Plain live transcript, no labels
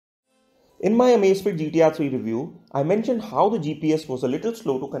In my Amazfit GTR 3 review, I mentioned how the GPS was a little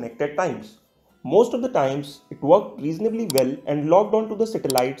slow to connect at times. Most of the times, it worked reasonably well and logged onto the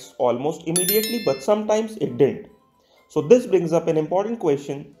satellites almost immediately, but sometimes it didn't. So this brings up an important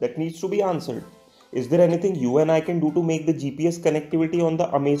question that needs to be answered. Is there anything you and I can do to make the GPS connectivity on the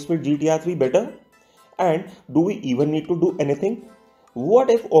Amazfit GTR 3 better? And do we even need to do anything?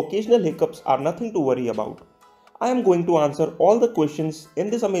 What if occasional hiccups are nothing to worry about? I am going to answer all the questions in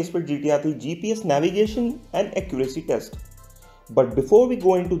this Amazfit GTR 3 GPS navigation and accuracy test. But before we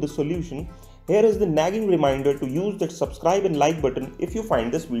go into the solution, here is the nagging reminder to use that subscribe and like button if you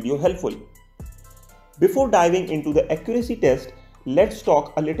find this video helpful. Before diving into the accuracy test, let's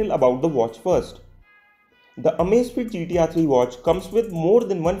talk a little about the watch first. The Amazfit GTR 3 watch comes with more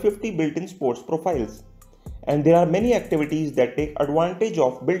than 150 built-in sports profiles, and there are many activities that take advantage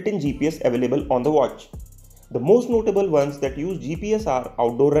of built-in GPS available on the watch. The most notable ones that use GPS are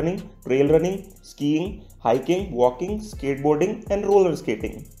outdoor running, trail running, skiing, hiking, walking, skateboarding, and roller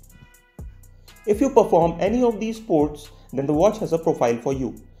skating. If you perform any of these sports, then the watch has a profile for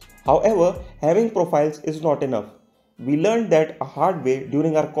you. However, having profiles is not enough. We learned that a hard way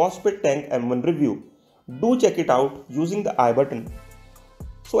during our CrossFit Tank M1 review. Do check it out using the I button.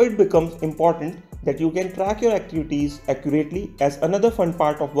 So it becomes important that you can track your activities accurately, as another fun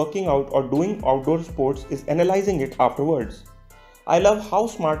part of working out or doing outdoor sports is analyzing it afterwards. I love how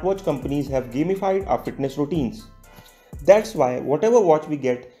smartwatch companies have gamified our fitness routines. That's why whatever watch we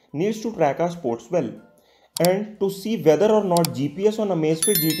get needs to track our sports well. And to see whether or not GPS on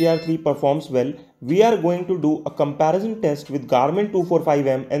Amazfit GTR 3 performs well, we are going to do a comparison test with Garmin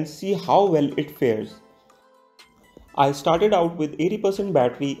 245M and see how well it fares. I started out with 80%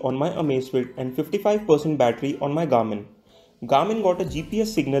 battery on my Amazfit and 55% battery on my Garmin. Garmin got a GPS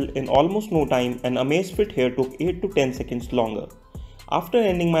signal in almost no time, and Amazfit here took 8 to 10 seconds longer. After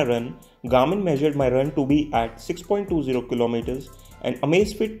ending my run, Garmin measured my run to be at 6.20 km and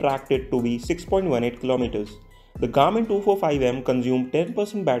Amazfit tracked it to be 6.18 km. The Garmin 245M consumed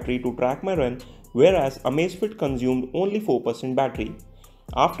 10% battery to track my run, whereas Amazfit consumed only 4% battery.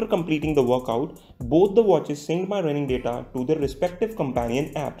 After completing the workout, both the watches synced my running data to their respective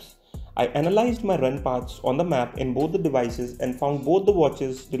companion apps. I analyzed my run paths on the map in both the devices and found both the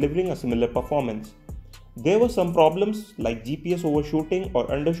watches delivering a similar performance. There were some problems like GPS overshooting or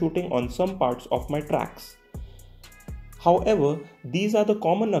undershooting on some parts of my tracks. However, these are the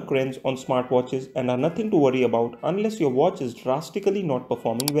common occurrence on smartwatches and are nothing to worry about unless your watch is drastically not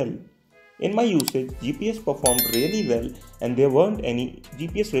performing well. In my usage, GPS performed really well and there weren't any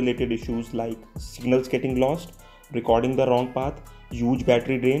GPS related issues like signals getting lost, recording the wrong path, huge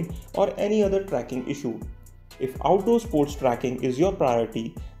battery drain, or any other tracking issue. If outdoor sports tracking is your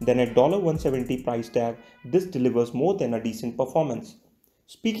priority, then at $170 price tag, this delivers more than a decent performance.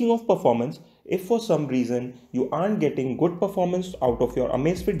 Speaking of performance, if for some reason you aren't getting good performance out of your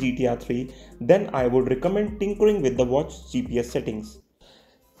Amazfit GTR 3, then I would recommend tinkering with the watch GPS settings.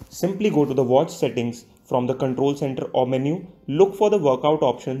 Simply go to the watch settings from the control center or menu, look for the workout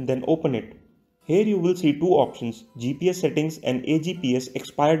option, then open it. Here you will see two options, GPS settings and AGPS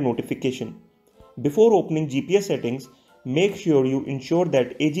expired notification. Before opening GPS settings, make sure you ensure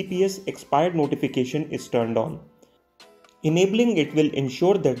that AGPS expired notification is turned on. Enabling it will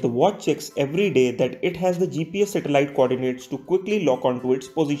ensure that the watch checks every day that it has the GPS satellite coordinates to quickly lock onto its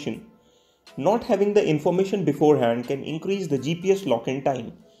position. Not having the information beforehand can increase the GPS lock-in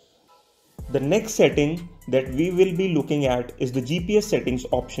time. The next setting that we will be looking at is the GPS settings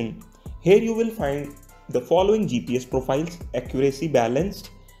option. Here you will find the following GPS profiles: accuracy, balanced,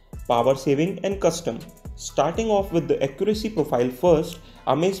 power saving, and custom. Starting off with the accuracy profile first,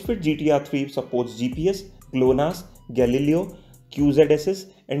 Amazfit GTR 3 supports GPS, GLONASS, Galileo,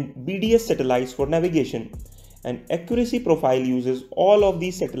 QZZS, and BDS satellites for navigation. An accuracy profile uses all of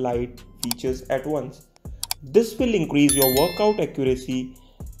these satellite features at once. This will increase your workout accuracy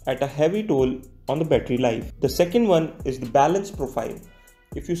at a heavy toll on the battery life. The second one is the balance profile.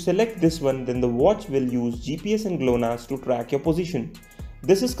 If you select this one, then the watch will use GPS and GLONASS to track your position.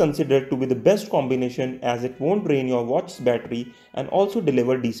 This is considered to be the best combination as it won't drain your watch's battery and also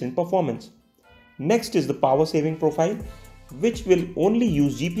deliver decent performance. Next is the power saving profile, which will only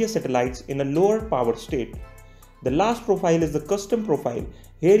use GPS satellites in a lower power state. The last profile is the custom profile.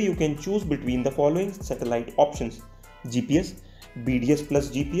 Here you can choose between the following satellite options: GPS, BDS plus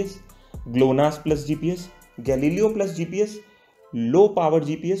GPS, GLONASS plus GPS, Galileo plus GPS, low power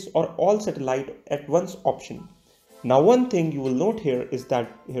GPS, or all satellite at once option. Now one thing you will note here is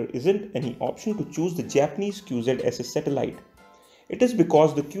that here isn't any option to choose the Japanese QZZS satellite. It is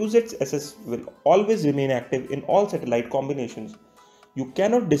because the QZZS will always remain active in all satellite combinations. You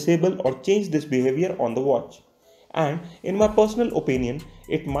cannot disable or change this behavior on the watch. And in my personal opinion,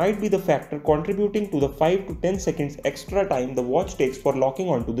 it might be the factor contributing to the 5 to 10 seconds extra time the watch takes for locking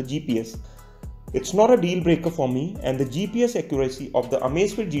onto the GPS. It's not a deal breaker for me, and the GPS accuracy of the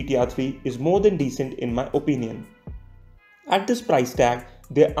Amazfit GTR 3 is more than decent in my opinion. At this price tag,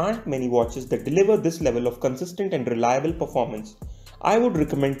 there aren't many watches that deliver this level of consistent and reliable performance. I would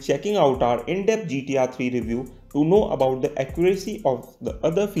recommend checking out our in-depth GTR 3 review to know about the accuracy of the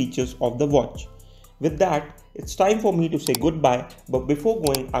other features of the watch. With that, it's time for me to say goodbye, but before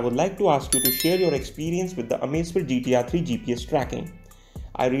going, I would like to ask you to share your experience with the Amazfit GTR 3 GPS tracking.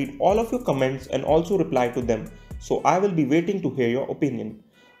 I read all of your comments and also reply to them, so I will be waiting to hear your opinion.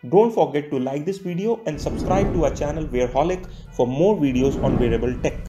 Don't forget to like this video and subscribe to our channel Wearholic for more videos on wearable tech.